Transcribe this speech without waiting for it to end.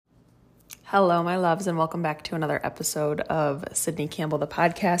Hello, my loves, and welcome back to another episode of Sydney Campbell, the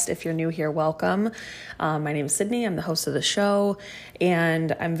podcast. If you're new here, welcome. My name is Sydney. I'm the host of the show,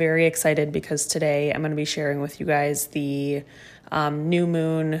 and I'm very excited because today I'm going to be sharing with you guys the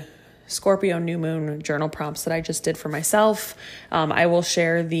Scorpio new moon journal prompts that I just did for myself. I will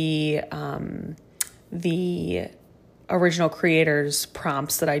share the original creator's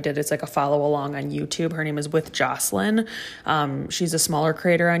prompts that I did. It's like a follow along on YouTube. Her name is With Jocelyn. She's a smaller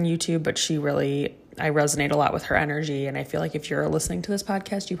creator on YouTube, but I resonate a lot with her energy. And I feel like if you're listening to this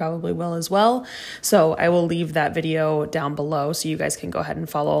podcast, you probably will as well. So I will leave that video down below so you guys can go ahead and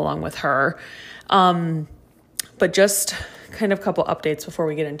follow along with her. But just kind of a couple updates before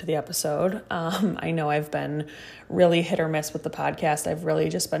we get into the episode. I know I've been really hit or miss with the podcast. I've really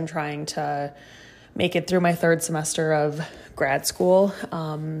just been trying to make it through my third semester of grad school,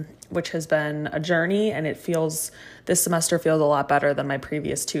 which has been a journey, and this semester feels a lot better than my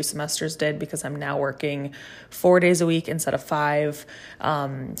previous 2 semesters did because I'm now working 4 days a week instead of 5.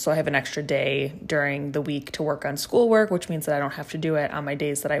 So I have an extra day during the week to work on schoolwork, which means that I don't have to do it on my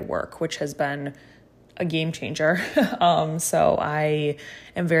days that I work, which has been a game changer. So I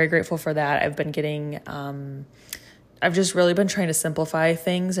am very grateful for that. I've just really been trying to simplify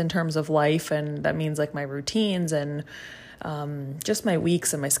things in terms of life, and that means like my routines and just my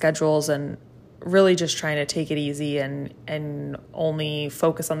weeks and my schedules, and really just trying to take it easy and only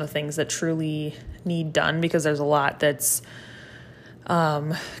focus on the things that truly need done, because there's a lot that's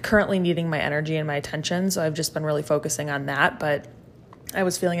currently needing my energy and my attention. So I've just been really focusing on that. But I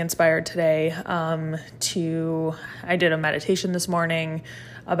was feeling inspired today I did a meditation this morning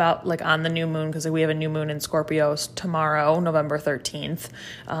about like on the new moon, because we have a new moon in Scorpio tomorrow, November 13th,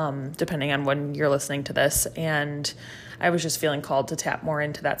 depending on when you're listening to this. And I was just feeling called to tap more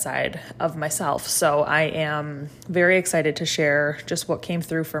into that side of myself. So I am very excited to share just what came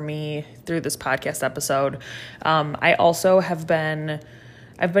through for me through this podcast episode. I also I've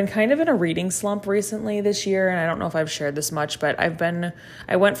been kind of in a reading slump recently this year, and I don't know if I've shared this much, but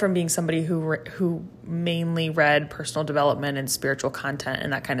I went from being somebody who mainly read personal development and spiritual content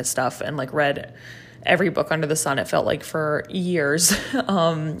and that kind of stuff, and like read every book under the sun, it felt like, for years,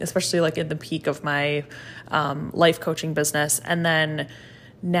 especially like in the peak of my life coaching business. And then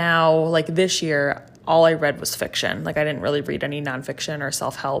now, like this year, all I read was fiction. Like I didn't really read any nonfiction or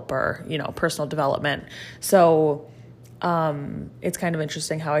self-help or, personal development. So it's kind of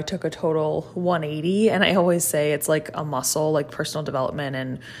interesting how I took a total 180, and I always say it's like a muscle, like personal development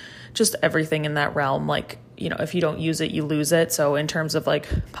and just everything in that realm. Like, if you don't use it, you lose it. So in terms of like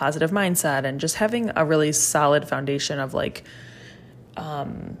positive mindset and just having a really solid foundation of like,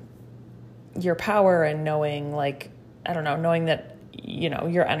 your power and knowing that,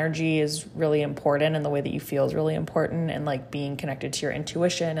 your energy is really important and the way that you feel is really important, and like being connected to your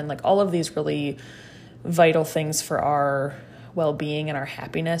intuition and like all of these really vital things for our well-being and our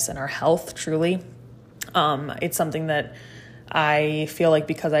happiness and our health, truly. It's something that I feel like,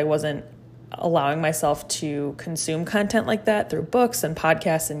 because I wasn't allowing myself to consume content like that through books and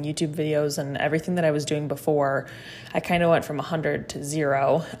podcasts and YouTube videos and everything that I was doing before, I kind of went from 100 to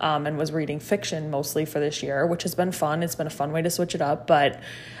 0, and was reading fiction mostly for this year, which has been fun. It's been a fun way to switch it up, but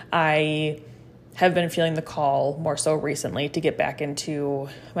I have been feeling the call more so recently to get back into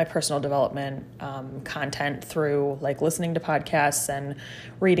my personal development content through like listening to podcasts and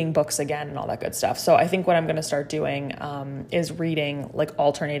reading books again and all that good stuff. So I think what I'm going to start doing is reading, like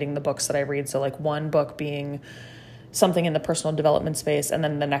alternating the books that I read. So like one book being something in the personal development space, and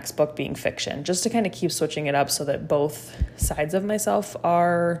then the next book being fiction, just to kind of keep switching it up so that both sides of myself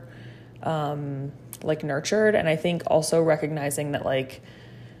are like nurtured. And I think also recognizing that like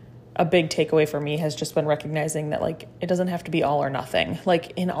a big takeaway for me has just been recognizing that like it doesn't have to be all or nothing,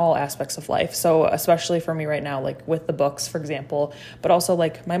 like in all aspects of life. So especially for me right now, like with the books, for example, but also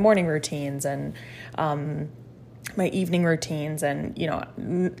like my morning routines and my evening routines,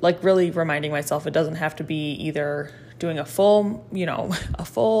 and like really reminding myself it doesn't have to be either doing a full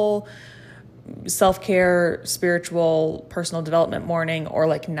self-care, spiritual, personal development morning, or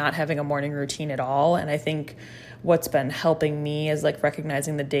like not having a morning routine at all. And I think what's been helping me is like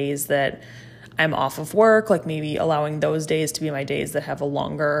recognizing the days that I'm off of work, like maybe allowing those days to be my days that have a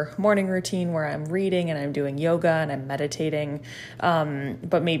longer morning routine where I'm reading and I'm doing yoga and I'm meditating.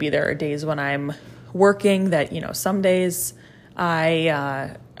 But maybe there are days when I'm working that, some days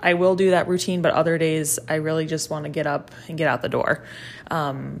I will do that routine, but other days I really just want to get up and get out the door.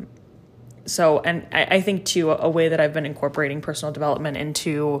 So, and I think too, a way that I've been incorporating personal development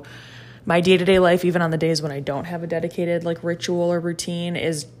into my day-to-day life, even on the days when I don't have a dedicated like ritual or routine,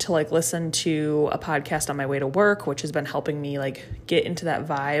 is to like listen to a podcast on my way to work, which has been helping me like get into that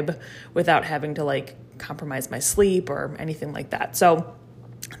vibe without having to like compromise my sleep or anything like that. So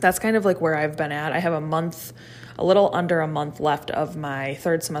that's kind of like where I've been at. I have a little under a month left of my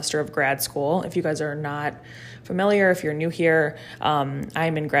third semester of grad school. If you guys are not familiar, if you're new here,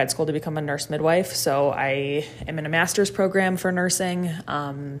 I'm in grad school to become a nurse midwife. So I am in a master's program for nursing.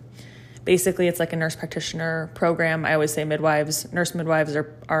 Basically, it's like a nurse practitioner program. I always say nurse midwives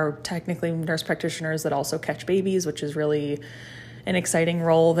are technically nurse practitioners that also catch babies, which is really an exciting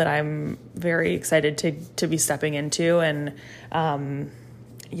role that I'm very excited to be stepping into. And I'm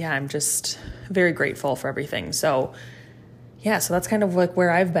just very grateful for everything. So that's kind of like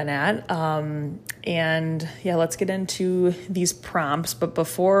where I've been at. Let's get into these prompts. But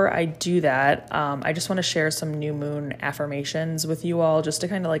before I do that, I just want to share some new moon affirmations with you all, just to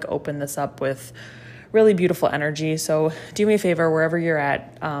kind of like open this up with really beautiful energy. So do me a favor, wherever you're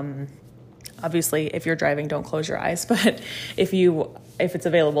at. Obviously, if you're driving, don't close your eyes. But if it's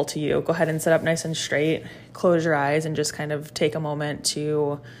available to you, go ahead and sit up nice and straight, close your eyes, and just kind of take a moment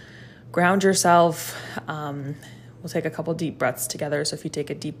to ground yourself. We'll take a couple deep breaths together. So if you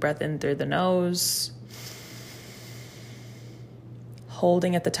take a deep breath in through the nose,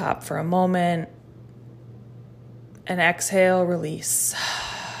 holding at the top for a moment, and exhale, release.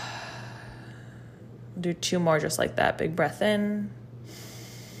 We'll do 2 more just like that. Big breath in,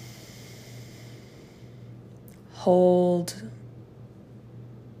 hold,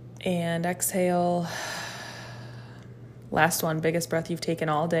 and exhale. Last one, biggest breath you've taken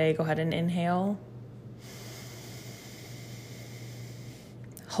all day. Go ahead and inhale.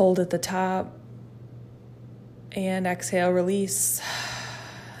 Hold at the top, and exhale, release.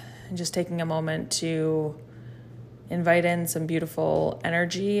 And just taking a moment to invite in some beautiful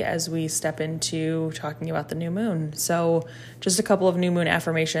energy as we step into talking about the new moon. So just a couple of new moon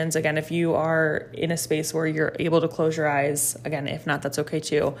affirmations. Again, if you are in a space where you're able to close your eyes, again, if not, that's okay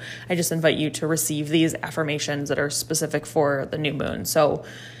too. I just invite you to receive these affirmations that are specific for the new moon. So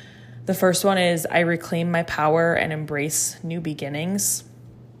the first one is, I reclaim my power and embrace new beginnings.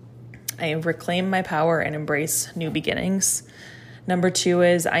 I reclaim my power and embrace new beginnings. Number 2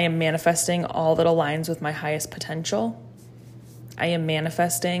 is, I am manifesting all that aligns with my highest potential. I am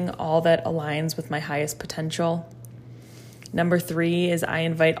manifesting all that aligns with my highest potential. Number 3 is, I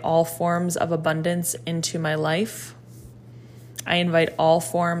invite all forms of abundance into my life. I invite all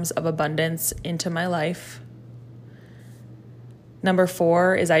forms of abundance into my life. Number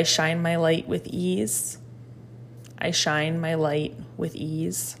 4 is, I shine my light with ease. I shine my light with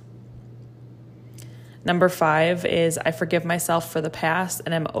ease. Number 5 is, I forgive myself for the past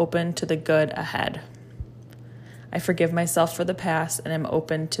and am open to the good ahead. I forgive myself for the past and am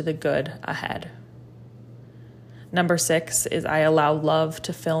open to the good ahead. Number 6 is, I allow love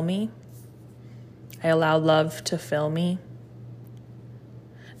to fill me. I allow love to fill me.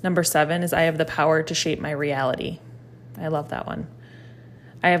 Number 7 is, I have the power to shape my reality. I love that one.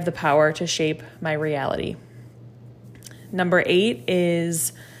 I have the power to shape my reality. Number 8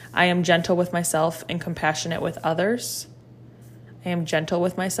 is, I am gentle with myself and compassionate with others. I am gentle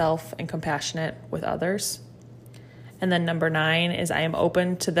with myself and compassionate with others. And then number 9 is, I am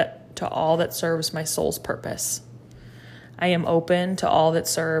open to all that serves my soul's purpose. I am open to all that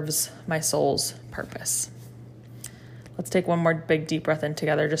serves my soul's purpose. Let's take one more big deep breath in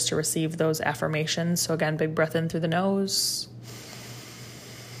together just to receive those affirmations. So again, big breath in through the nose.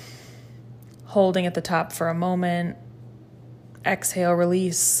 Holding at the top for a moment. Exhale,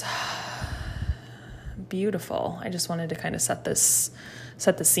 release. Beautiful. I just wanted to kind of set the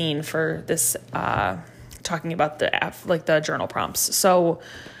scene for this, talking about the journal prompts. So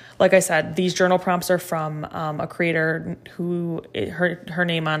like I said, these journal prompts are from a creator who her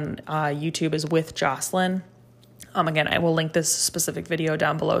name on YouTube is With Jocelyn. Again, I will link this specific video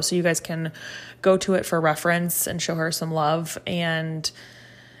down below so you guys can go to it for reference and show her some love, and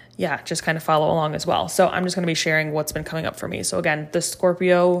just kind of follow along as well. So I'm just going to be sharing what's been coming up for me. So again, the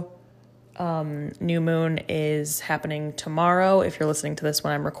Scorpio new moon is happening tomorrow if you're listening to this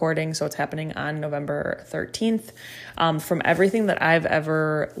when I'm recording. So it's happening on November 13th. From everything that I've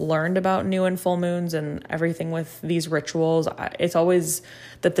ever learned about new and full moons and everything with these rituals, it's always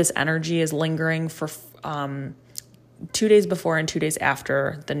that this energy is lingering for 2 days before and 2 days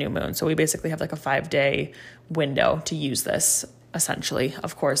after the new moon. So we basically have like a 5-day window to use this. Essentially,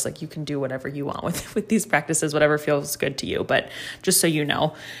 of course, like you can do whatever you want with these practices, whatever feels good to you, but just so you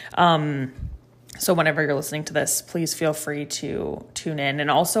know. So whenever you're listening to this, please feel free to tune in.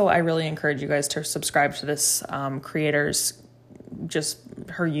 And also, I really encourage you guys to subscribe to this creator's just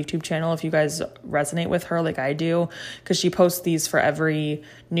her YouTube channel if you guys resonate with her like I do, because she posts these for every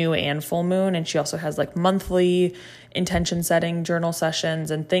new and full moon. And she also has like monthly intention setting journal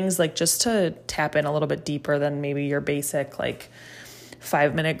sessions and things like just to tap in a little bit deeper than maybe your basic like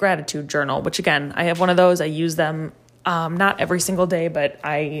 5-minute gratitude journal, which again, I have one of those. I use them not every single day, but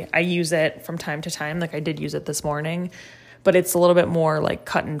I use it from time to time. Like I did use it this morning, but it's a little bit more like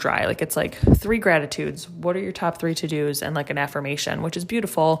cut and dry. Like it's like 3 gratitudes. What are your top 3 to-dos? And like an affirmation, which is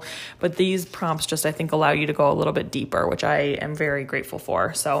beautiful. But these prompts just, I think, allow you to go a little bit deeper, which I am very grateful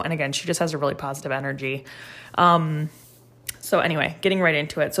for. So, and again, she just has a really positive energy. So anyway, getting right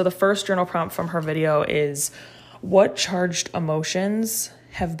into it. So the first journal prompt from her video is, what charged emotions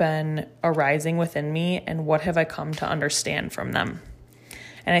have been arising within me, and what have I come to understand from them?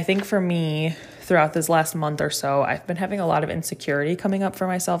 And I think for me, throughout this last month or so, I've been having a lot of insecurity coming up for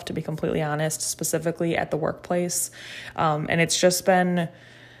myself, to be completely honest, specifically at the workplace. And it's just been,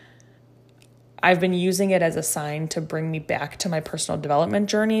 I've been using it as a sign to bring me back to my personal development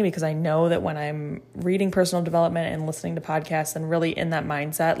journey, because I know that when I'm reading personal development and listening to podcasts and really in that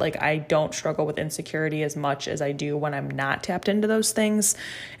mindset, like I don't struggle with insecurity as much as I do when I'm not tapped into those things.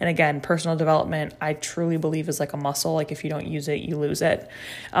 And again, personal development, I truly believe is like a muscle. Like if you don't use it, you lose it.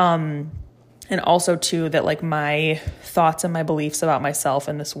 And also too, that like my thoughts and my beliefs about myself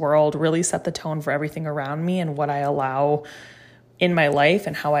in this world really set the tone for everything around me and what I allow in my life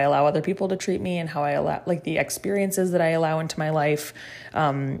and how I allow other people to treat me and how I allow like the experiences that I allow into my life.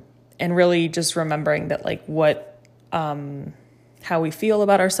 And really just remembering that like what, how we feel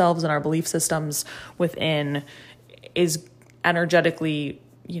about ourselves and our belief systems within is energetically,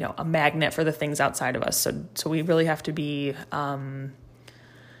 you know, a magnet for the things outside of us. So we really have to be,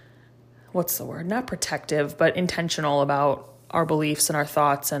 what's the word? Not protective, but intentional about our beliefs and our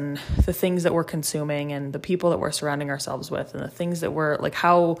thoughts and the things that we're consuming and the people that we're surrounding ourselves with and the things that we're like,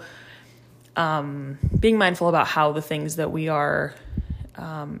 how, being mindful about how the things that we are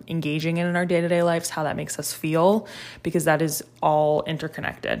engaging in our day-to-day lives, how that makes us feel, because that is all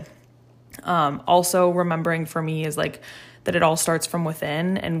interconnected. Also remembering for me is like that it all starts from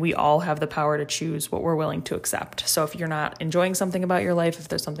within, and we all have the power to choose what we're willing to accept. So if you're not enjoying something about your life, if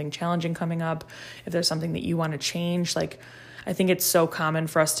there's something challenging coming up, if there's something that you want to change, like I think it's so common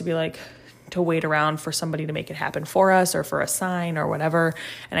for us to be like, to wait around for somebody to make it happen for us or for a sign or whatever.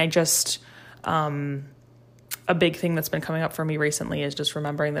 And I just, a big thing that's been coming up for me recently is just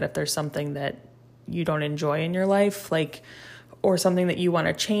remembering that if there's something that you don't enjoy in your life, like, or something that you want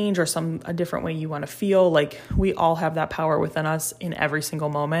to change or a different way you want to feel, like we all have that power within us in every single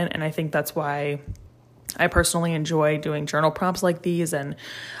moment. And I think that's why I personally enjoy doing journal prompts like these and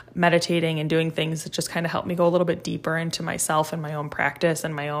meditating and doing things that just kind of help me go a little bit deeper into myself and my own practice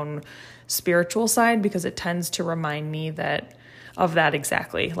and my own spiritual side, because it tends to remind me that of that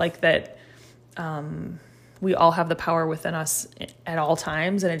exactly, like that we all have the power within us at all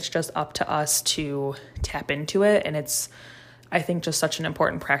times, and it's just up to us to tap into it. And it's, I think, just such an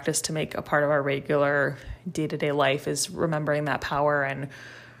important practice to make a part of our regular day-to-day life, is remembering that power and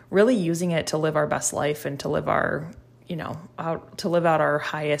really using it to live our best life and to live our, you know, to live out our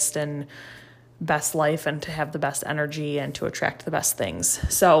highest and best life and to have the best energy and to attract the best things.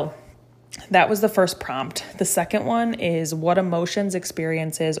 So that was the first prompt. The second one is, what emotions,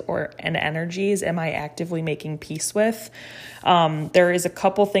 experiences, and energies am I actively making peace with? There is a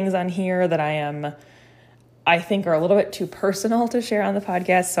couple things on here that I think are a little bit too personal to share on the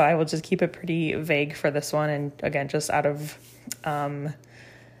podcast, so I will just keep it pretty vague for this one. And again, just out of,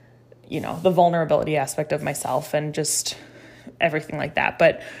 the vulnerability aspect of myself and just everything like that.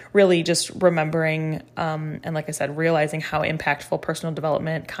 But really just remembering, and like I said, realizing how impactful personal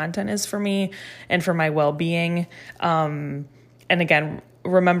development content is for me and for my well-being. And again,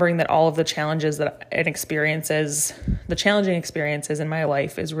 remembering that all of the challenges the challenging experiences in my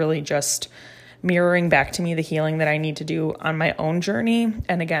life is really just mirroring back to me the healing that I need to do on my own journey.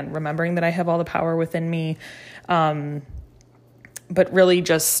 And again, remembering that I have all the power within me. But really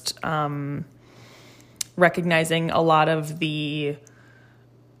just recognizing a lot of the,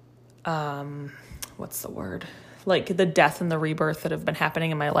 what's the word? Like the death and the rebirth that have been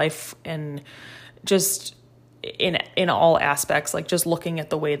happening in my life, and just in all aspects, like just looking at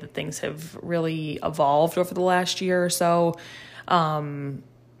the way that things have really evolved over the last year or so,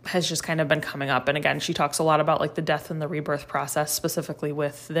 has just kind of been coming up. And again, she talks a lot about like the death and the rebirth process, specifically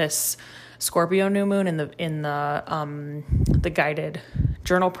with this Scorpio new moon in the guided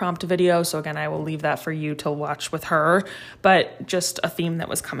journal prompt video. So again, I will leave that for you to watch with her, but just a theme that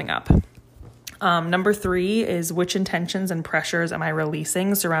was coming up. Number 3 is, which intentions and pressures am I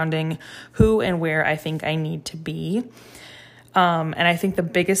releasing surrounding who and where I think I need to be? And I think the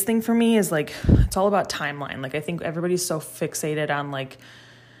biggest thing for me is like, it's all about timeline. Like, I think everybody's so fixated on like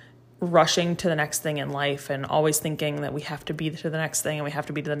rushing to the next thing in life and always thinking that we have to be to the next thing and we have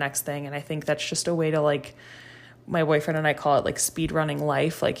to be to the next thing. And I think that's just a way to like, my boyfriend and I call it like speed running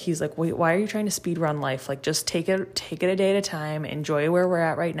life. Like, he's like, wait, why are you trying to speed run life? Like, just take it a day at a time, enjoy where we're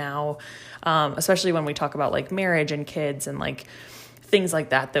at right now. Especially when we talk about like marriage and kids and like things like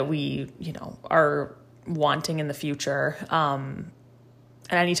that we, you know, are wanting in the future. And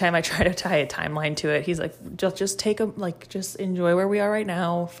anytime I try to tie a timeline to it, he's like, just just enjoy where we are right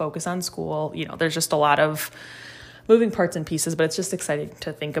now, focus on school. You know, there's just a lot of moving parts and pieces, but it's just exciting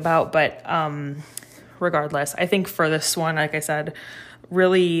to think about. But, regardless, I think for this one, like I said,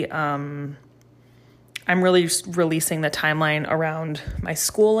 really, I'm really releasing the timeline around my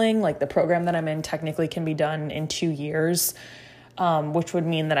schooling. Like, the program that I'm in technically can be done in 2 years, which would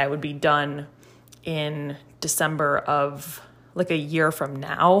mean that I would be done in December of like a year from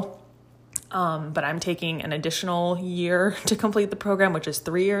now. But I'm taking an additional year to complete the program, which is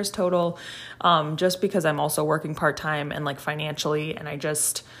 3 years total, just because I'm also working part-time and like financially, and I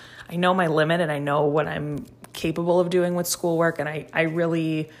know my limit and I know what I'm capable of doing with schoolwork. And I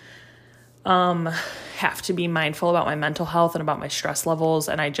really have to be mindful about my mental health and about my stress levels.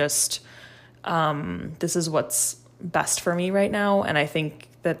 And I just, this is what's best for me right now. And I think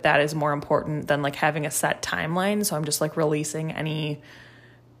that is more important than like having a set timeline. So I'm just like releasing any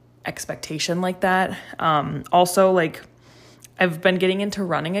expectation like that. Also, like, I've been getting into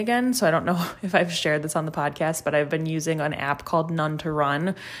running again, so I don't know if I've shared this on the podcast, but I've been using an app called None to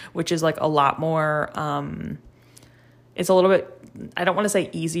Run, which is like a lot more, it's a little bit, I don't want to say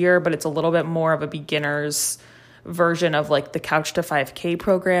easier, but it's a little bit more of a beginner's version of like the Couch to 5K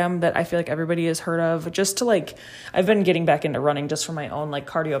program that I feel like everybody has heard of. Just to like, I've been getting back into running just for my own like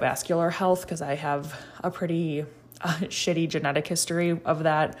cardiovascular health, because I have a pretty shitty genetic history of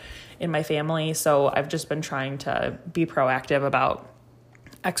that in my family. So I've just been trying to be proactive about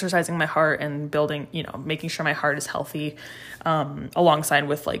exercising my heart and building, you know, making sure my heart is healthy, alongside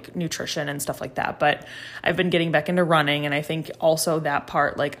with like nutrition and stuff like that. But I've been getting back into running, and I think also that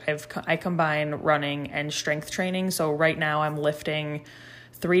part, like I combine running and strength training. So right now I'm lifting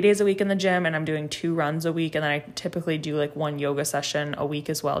 3 days a week in the gym, and I'm doing 2 runs a week. And then I typically do like 1 yoga session a week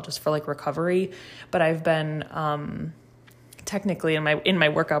as well, just for like recovery. But I've been, technically in my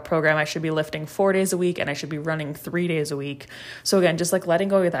workout program, I should be lifting 4 days a week and I should be running 3 days a week. So again, just like letting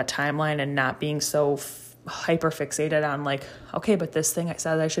go of that timeline and not being so hyper fixated on like, okay, but this thing I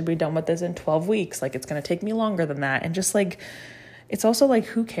said I should be done with this in 12 weeks. Like, it's going to take me longer than that. And just like, it's also like,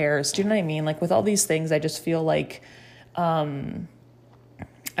 who cares? Do you know what I mean? Like, with all these things, I just feel like,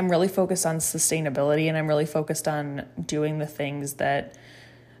 I'm really focused on sustainability, and I'm really focused on doing things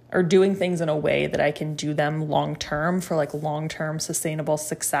in a way that I can do them long-term for like long-term sustainable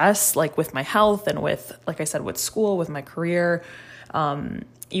success, like with my health and with, like I said, with school, with my career,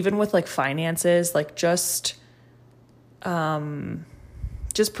 even with like finances, like just preventing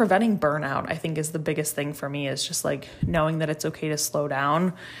burnout, I think is the biggest thing for me, is just like knowing that it's okay to slow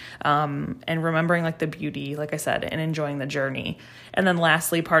down, and remembering like the beauty, like I said, and enjoying the journey. And then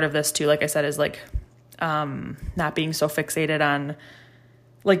lastly, part of this too, like I said, is like, not being so fixated on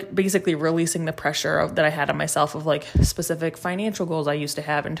like basically releasing the pressure that I had on myself of like specific financial goals I used to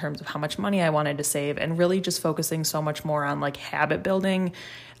have in terms of how much money I wanted to save, and really just focusing so much more on like habit building,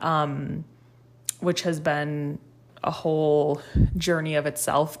 which has been a whole journey of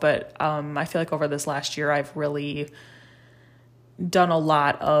itself. But I feel like over this last year, I've really done a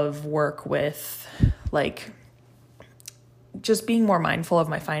lot of work with like just being more mindful of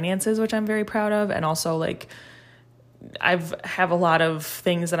my finances, which I'm very proud of. And also like have a lot of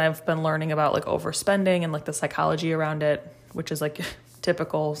things that I've been learning about like overspending and like the psychology around it, which is like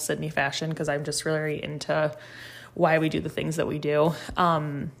typical Sydney fashion, because I'm just really into why we do the things that we do.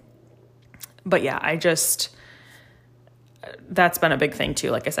 But yeah, that's been a big thing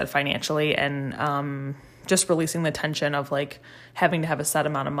too, like I said, financially, and just releasing the tension of like having to have a set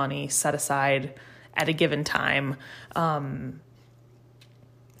amount of money set aside at a given time.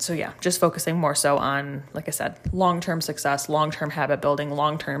 So yeah, just focusing more so on, like I said, long-term success, long-term habit building,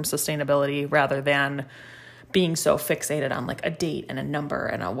 long-term sustainability, rather than being so fixated on like a date and a number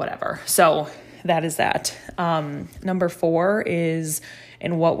and a whatever. So that is that. Number 4 is,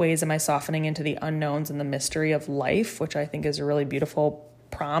 in what ways am I softening into the unknowns and the mystery of life, which I think is a really beautiful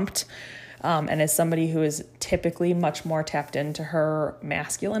prompt. And as somebody who is typically much more tapped into her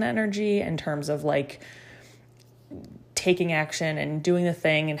masculine energy in terms of like taking action and doing the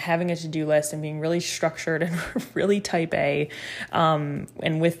thing and having a to-do list and being really structured and really type A.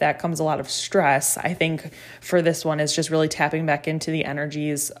 And with that comes a lot of stress. I think for this one is just really tapping back into the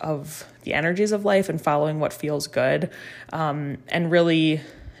energies of life and following what feels good. And really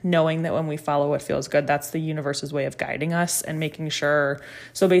knowing that when we follow what feels good, that's the universe's way of guiding us and making sure.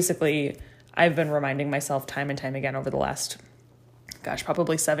 So basically, I've been reminding myself time and time again over the last,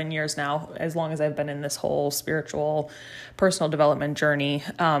 probably 7 years now, as long as I've been in this whole spiritual personal development journey.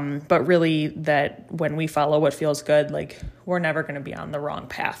 But really that when we follow what feels good, like we're never going to be on the wrong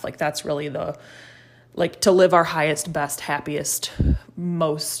path. Like that's really to live our highest, best, happiest,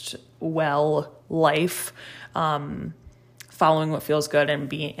 most well life, following what feels good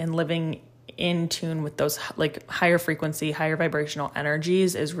and living in tune with those like higher frequency, higher vibrational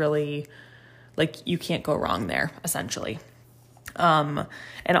energies is really like, you can't go wrong there essentially. And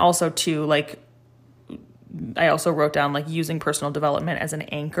also too, like I also wrote down like using personal development as an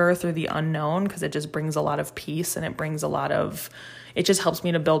anchor through the unknown, because it just brings a lot of peace and it just helps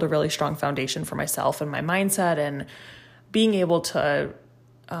me to build a really strong foundation for myself and my mindset, and being able to,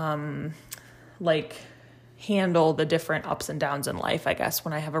 handle the different ups and downs in life, I guess,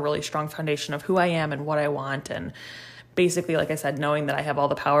 when I have a really strong foundation of who I am and what I want. And basically, like I said, knowing that I have all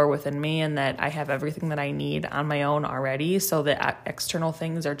the power within me and that I have everything that I need on my own already. So the external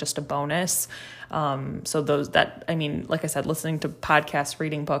things are just a bonus. Like I said, listening to podcasts,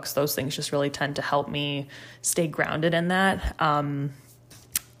 reading books, those things just really tend to help me stay grounded in that. A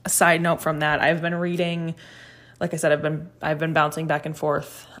side note from that, I've been reading, like I said, I've been bouncing back and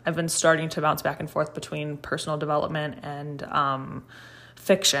forth. I've been starting to bounce back and forth between personal development and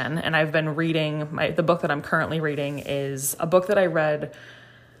fiction. And I've been reading, the book that I'm currently reading is a book that I read,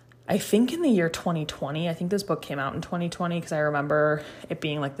 I think in the year 2020. I think this book came out in 2020 because I remember it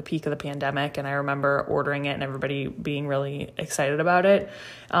being like the peak of the pandemic, and I remember ordering it and everybody being really excited about it.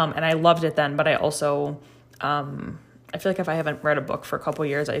 And I loved it then, but I also, I feel like if I haven't read a book for a couple of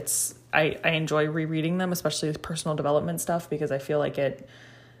years, I enjoy rereading them, especially with personal development stuff, because I feel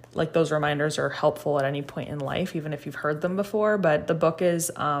like those reminders are helpful at any point in life, even if you've heard them before. But the book is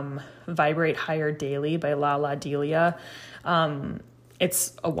Vibrate Higher Daily by Lala Delia.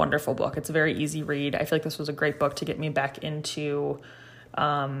 It's a wonderful book. It's a very easy read. I feel like this was a great book to get me back into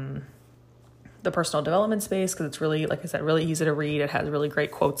the personal development space, because it's really, like I said, really easy to read. It has really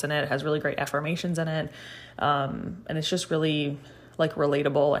great quotes in it. It has really great affirmations in it. And it's just really like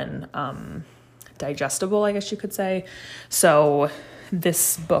relatable and digestible, I guess you could say. So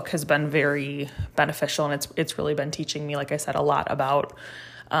this book has been very beneficial, and it's really been teaching me, like I said, a lot about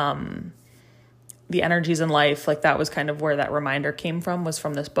the energies in life. Like that was kind of where that reminder came from, was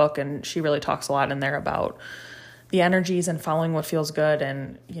from this book. And she really talks a lot in there about the energies and following what feels good,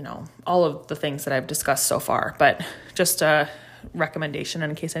 and, all of the things that I've discussed so far. But just a recommendation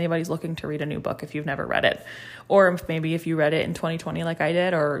in case anybody's looking to read a new book if you've never read it, or maybe if you read it in 2020 like I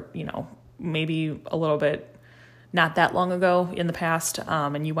did, or, maybe a little bit not that long ago in the past,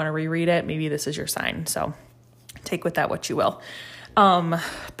 and you want to reread it, maybe this is your sign. So take with that what you will.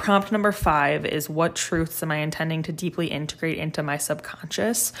 Prompt number 5 is, what truths am I intending to deeply integrate into my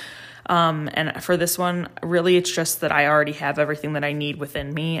subconscious? And for this one, really, it's just that I already have everything that I need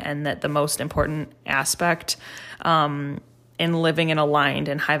within me, and that the most important aspect in living an aligned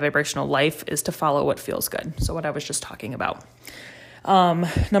and high vibrational life is to follow what feels good. So what I was just talking about.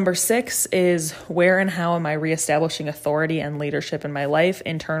 Number 6 is, where and how am I reestablishing authority and leadership in my life,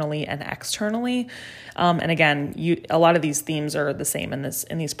 internally and externally? And again, a lot of these themes are the same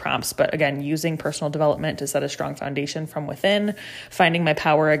in these prompts, but again, using personal development to set a strong foundation from within, finding my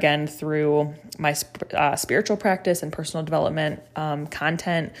power again through my spiritual practice and personal development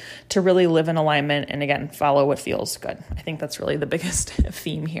content to really live in alignment and, again, follow what feels good. I think that's really the biggest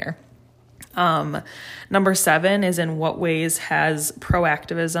theme here. Number 7 is, in what ways has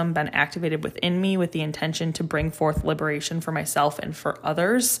proactivism been activated within me with the intention to bring forth liberation for myself and for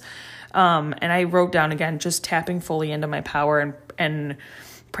others? And I wrote down, again, just tapping fully into my power and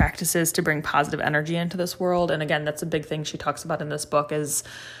practices to bring positive energy into this world. And again, that's a big thing she talks about in this book, is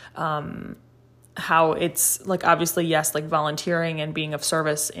how it's like, obviously, yes, like volunteering and being of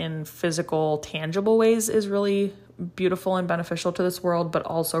service in physical, tangible ways is really beautiful and beneficial to this world, but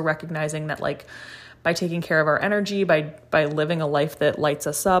also recognizing that, like, by taking care of our energy, by living a life that lights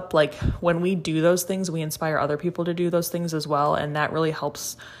us up, like when we do those things, we inspire other people to do those things as well. And that really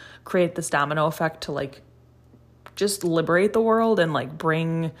helps create this domino effect to, like, just liberate the world and, like,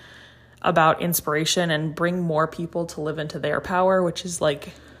 bring about inspiration and bring more people to live into their power, which is,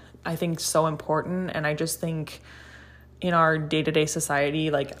 like, I think so important. And I just think in our day-to-day society,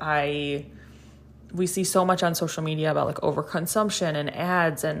 like, I we see so much on social media about like overconsumption and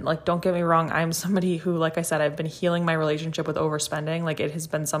ads. And like, don't get me wrong, I'm somebody who, like I said, I've been healing my relationship with overspending. Like, it has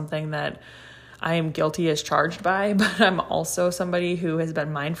been something that I am guilty as charged by, but I'm also somebody who has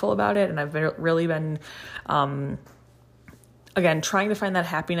been mindful about it. And I've really been, again, trying to find that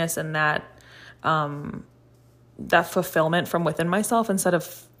happiness and that fulfillment from within myself, instead of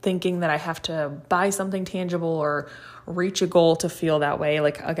thinking that I have to buy something tangible or reach a goal to feel that way.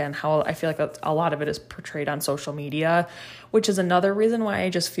 Like, again, how I feel like a lot of it is portrayed on social media, which is another reason why I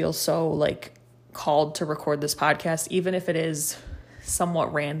just feel so like called to record this podcast, even if it is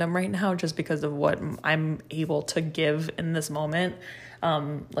somewhat random right now, just because of what I'm able to give in this moment.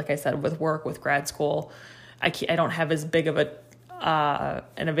 Like I said, with work, with grad school, I don't have as big of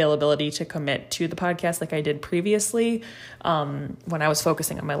an availability to commit to the podcast like I did previously, when I was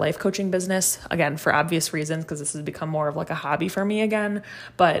focusing on my life coaching business, again, for obvious reasons, because this has become more of like a hobby for me again.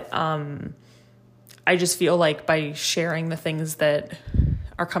 But I just feel like by sharing the things that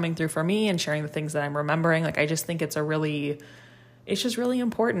are coming through for me and sharing the things that I'm remembering, like, I just think it's just really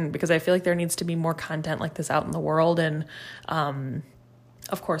important, because I feel like there needs to be more content like this out in the world. And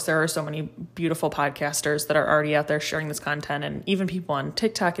of course, there are so many beautiful podcasters that are already out there sharing this content, and even people on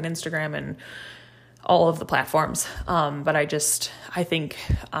TikTok and Instagram and all of the platforms. But I think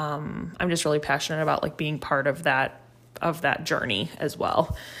I'm just really passionate about like being part of that journey as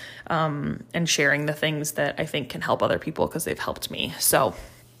well, and sharing the things that I think can help other people because they've helped me. So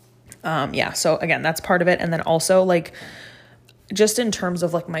so again, that's part of it. And then also, like, just in terms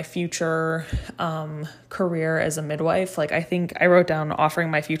of like my future career as a midwife, like, I think I wrote down offering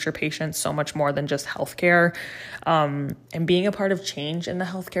my future patients so much more than just healthcare, and being a part of change in the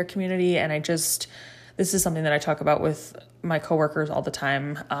healthcare community. And this is something that I talk about with my coworkers all the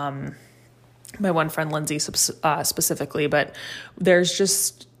time. My one friend, Lindsay, specifically, but there's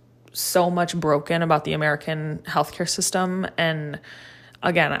just so much broken about the American healthcare system. And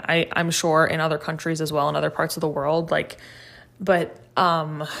again, I'm sure in other countries as well, in other parts of the world, like, but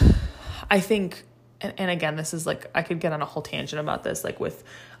I think, and again, this is like, I could get on a whole tangent about this, like with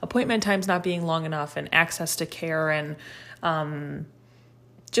appointment times not being long enough and access to care, and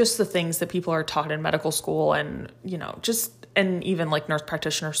just the things that people are taught in medical school, and, and even like nurse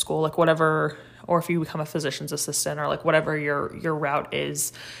practitioner school, like whatever, or if you become a physician's assistant, or like whatever your route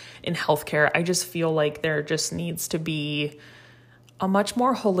is in healthcare, I just feel like there just needs to be a much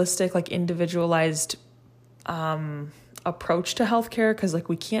more holistic, like individualized approach to healthcare, because like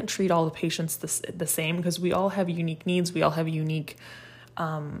we can't treat all the patients the same, because we all have unique needs, we all have unique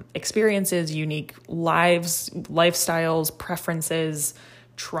experiences, unique lives, lifestyles, preferences,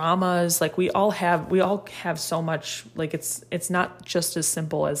 traumas. Like we all have so much. Like it's not just as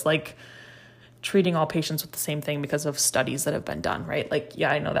simple as like treating all patients with the same thing because of studies that have been done, right? Like,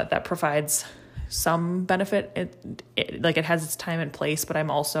 yeah, I know that provides some benefit. It has its time and place, but I'm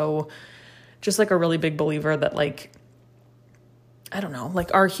also just like a really big believer that, like, I don't know,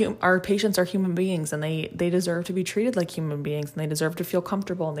 like our patients are human beings, and they deserve to be treated like human beings, and they deserve to feel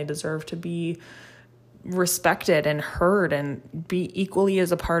comfortable, and they deserve to be respected and heard and be equally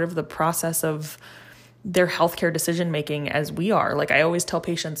as a part of the process of their healthcare decision making as we are. Like, I always tell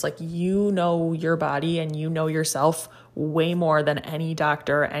patients, like, you know your body and you know yourself way more than any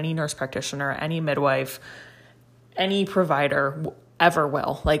doctor, any nurse practitioner, any midwife, any provider ever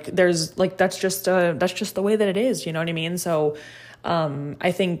will. Like, there's like, that's just the way that it is. You know what I mean? So,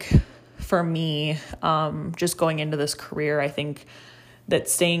 I think for me, just going into this career, I think that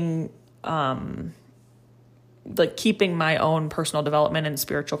staying, like keeping my own personal development and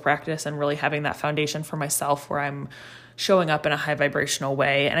spiritual practice, and really having that foundation for myself where I'm showing up in a high vibrational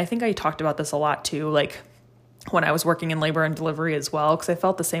way. And I think I talked about this a lot too, like when I was working in labor and delivery as well, because I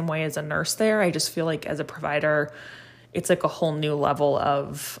felt the same way as a nurse there. I just feel like as a provider, it's like a whole new level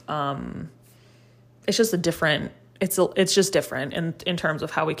of, it's just different in terms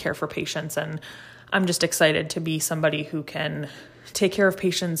of how we care for patients. And I'm just excited to be somebody who can take care of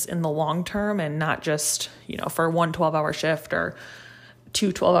patients in the long term, and not just, for one 12-hour shift or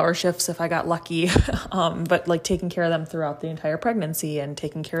two 12-hour shifts if I got lucky, but like taking care of them throughout the entire pregnancy, and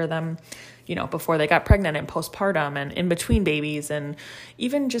taking care of them, before they got pregnant and postpartum and in between babies, and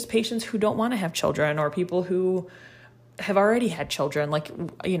even just patients who don't want to have children, or people who have already had children, like,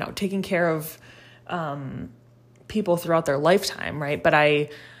 taking care of people throughout their lifetime, right? But I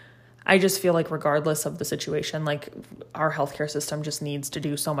just feel like regardless of the situation, like our healthcare system just needs to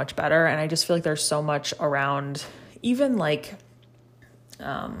do so much better. And I just feel like there's so much around even like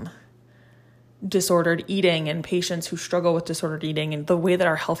disordered eating and patients who struggle with disordered eating, and the way that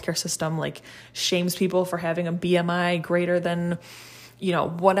our healthcare system like shames people for having a BMI greater than,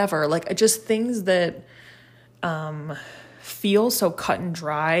 whatever, like just things that feel so cut and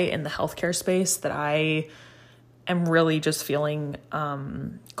dry in the healthcare space that I am really just feeling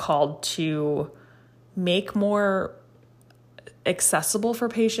called to make more accessible for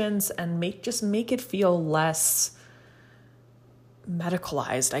patients and make it feel less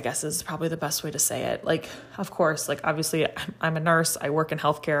medicalized, I guess is probably the best way to say it. Like, of course, like obviously I'm a nurse, I work in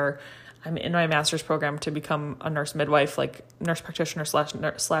healthcare, I'm in my master's program to become a nurse midwife, like nurse practitioner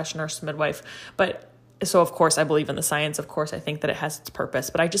slash nurse midwife. But so of course I believe in the science, of course I think that it has its purpose,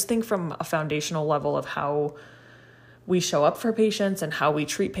 but I just think from a foundational level of how we show up for patients and how we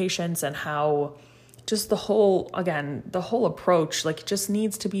treat patients and how just the whole approach, like, just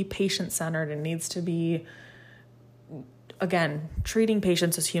needs to be patient-centered and needs to be, again, treating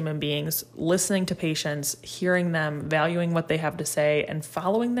patients as human beings, listening to patients, hearing them, valuing what they have to say, and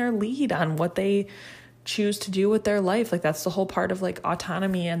following their lead on what they choose to do with their life. Like, that's the whole part of, like,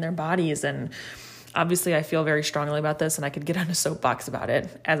 autonomy and their bodies. And obviously I feel very strongly about this, and I could get on a soapbox about it,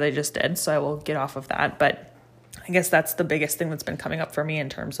 as I just did, so I will get off of that. But I guess that's the biggest thing that's been coming up for me in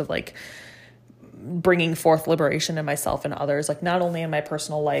terms of, like, bringing forth liberation in myself and others, like not only in my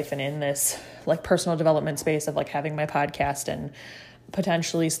personal life and in this like personal development space of like having my podcast and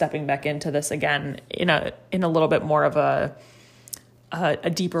potentially stepping back into this again in a little bit more of a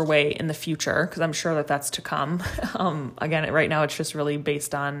deeper way in the future, because I'm sure that that's to come. Again, right now it's just really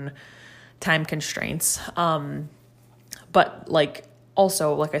based on time constraints. But like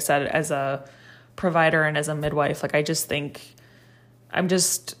also, like I said, as a provider and as a midwife, like I just think I'm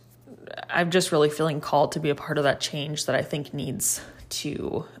just really feeling called to be a part of that change that I think needs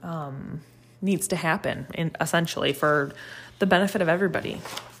to happen, essentially for the benefit of everybody.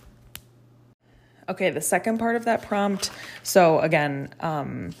 Okay, the second part of that prompt. So again,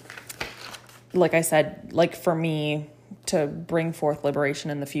 like I said, like for me to bring forth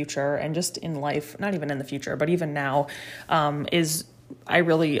liberation in the future and just in life, not even in the future, but even now, is I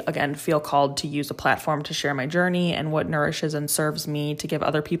really, again, feel called to use a platform to share my journey and what nourishes and serves me, to give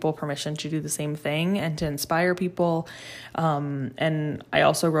other people permission to do the same thing and to inspire people. And I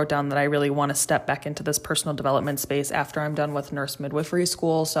also wrote down that I really want to step back into this personal development space after I'm done with nurse midwifery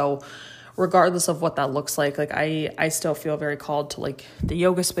school. So regardless of what that looks like I still feel very called to like the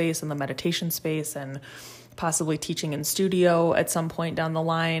yoga space and the meditation space and possibly teaching in studio at some point down the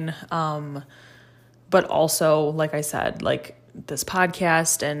line. But also, like I said, like this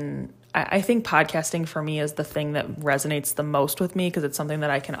podcast, and I think podcasting for me is the thing that resonates the most with me, because it's something that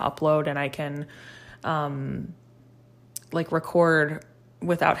I can upload and I can like record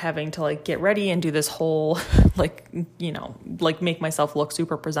without having to like get ready and do this whole like, like make myself look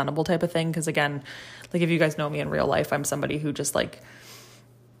super presentable type of thing. Because again, like if you guys know me in real life, I'm somebody who just like,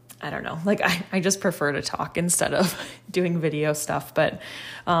 I don't know, like I just prefer to talk instead of doing video stuff. But,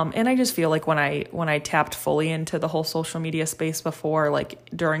 and I just feel like when I tapped fully into the whole social media space before,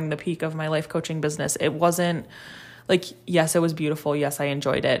 like during the peak of my life coaching business, it wasn't like, yes, it was beautiful. Yes, I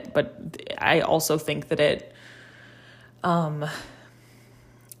enjoyed it. But I also think that it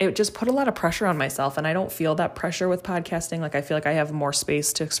just put a lot of pressure on myself, and I don't feel that pressure with podcasting. Like I feel like I have more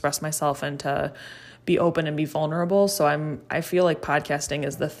space to express myself and to be open and be vulnerable. So I feel like podcasting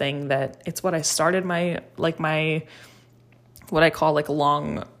is the thing that it's what I started my what I call like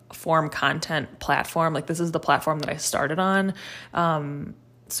long form content platform. Like this is the platform that I started on.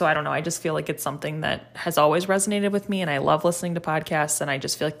 So I don't know. I just feel like it's something that has always resonated with me, and I love listening to podcasts, and I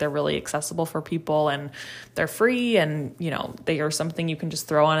just feel like they're really accessible for people, and they're free, and they are something you can just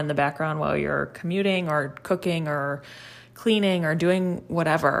throw on in the background while you're commuting or cooking or cleaning or doing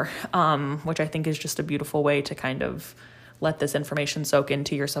whatever, which I think is just a beautiful way to kind of let this information soak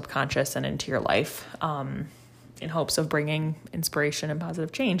into your subconscious and into your life, in hopes of bringing inspiration and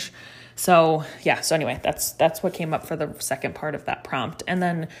positive change. So yeah. So anyway, that's what came up for the second part of that prompt. And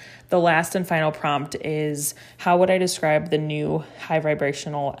then the last and final prompt is, how would I describe the new higher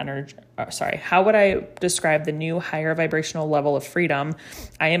vibrational level of freedom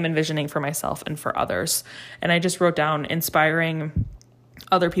I am envisioning for myself and for others? And I just wrote down inspiring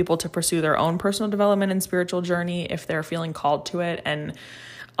other people to pursue their own personal development and spiritual journey if they're feeling called to it, and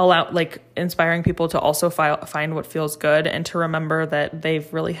inspiring people to also find what feels good, and to remember that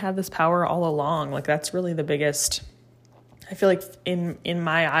they've really had this power all along. Like that's really the biggest, I feel like in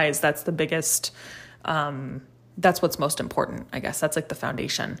my eyes, that's the biggest, that's what's most important, I guess. That's like the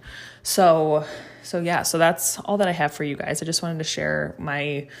foundation. So yeah, so that's all that I have for you guys. I just wanted to share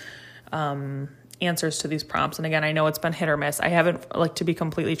my, answers to these prompts. And again, I know it's been hit or miss. I haven't, like, to be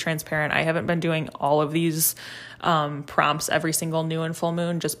completely transparent, I haven't been doing all of these prompts every single new and full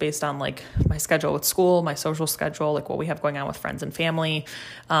moon, just based on like my schedule with school, my social schedule, like what we have going on with friends and family,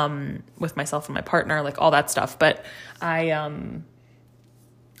 with myself and my partner, like all that stuff. But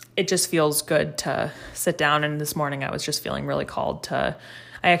it just feels good to sit down. And this morning I was just feeling really called to,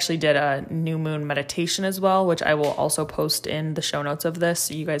 I actually did a new moon meditation as well, which I will also post in the show notes of this.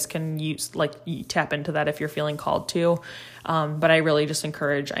 So you guys can tap into that if you're feeling called to. But I really just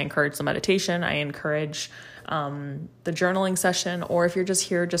encourage the meditation. I encourage the journaling session, or if you're just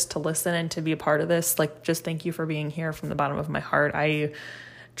here just to listen and to be a part of this, like, just thank you for being here from the bottom of my heart. I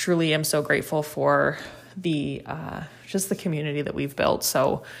truly am so grateful for the just the community that we've built.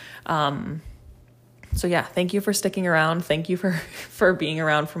 So yeah, thank you for sticking around. Thank you for being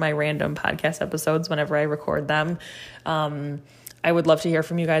around for my random podcast episodes whenever I record them. I would love to hear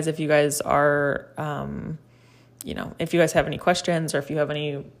from you guys if you guys are, if you guys have any questions, or if you have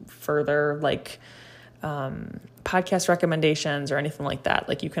any further podcast recommendations or anything like that.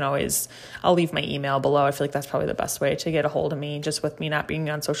 Like, you can always, I'll leave my email below. I feel like that's probably the best way to get a hold of me, just with me not being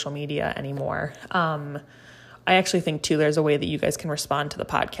on social media anymore. I actually think too, there's a way that you guys can respond to the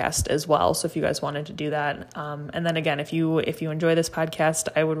podcast as well. So if you guys wanted to do that, and then again, if you enjoy this podcast,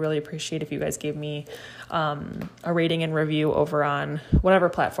 I would really appreciate if you guys gave me a rating and review over on whatever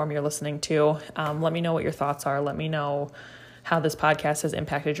platform you're listening to. Let me know what your thoughts are. Let me know how this podcast has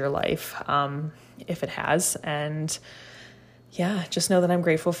impacted your life, if it has. And yeah, just know that I'm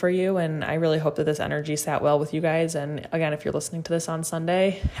grateful for you, and I really hope that this energy sat well with you guys. And again, if you're listening to this on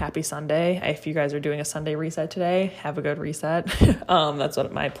Sunday, happy Sunday. If you guys are doing a Sunday reset today, have a good reset. That's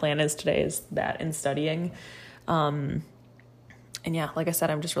what my plan is today, is that and studying. And yeah, like I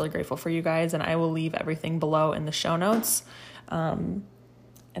said, I'm just really grateful for you guys, and I will leave everything below in the show notes. And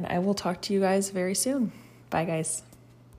I will talk to you guys very soon. Bye, guys.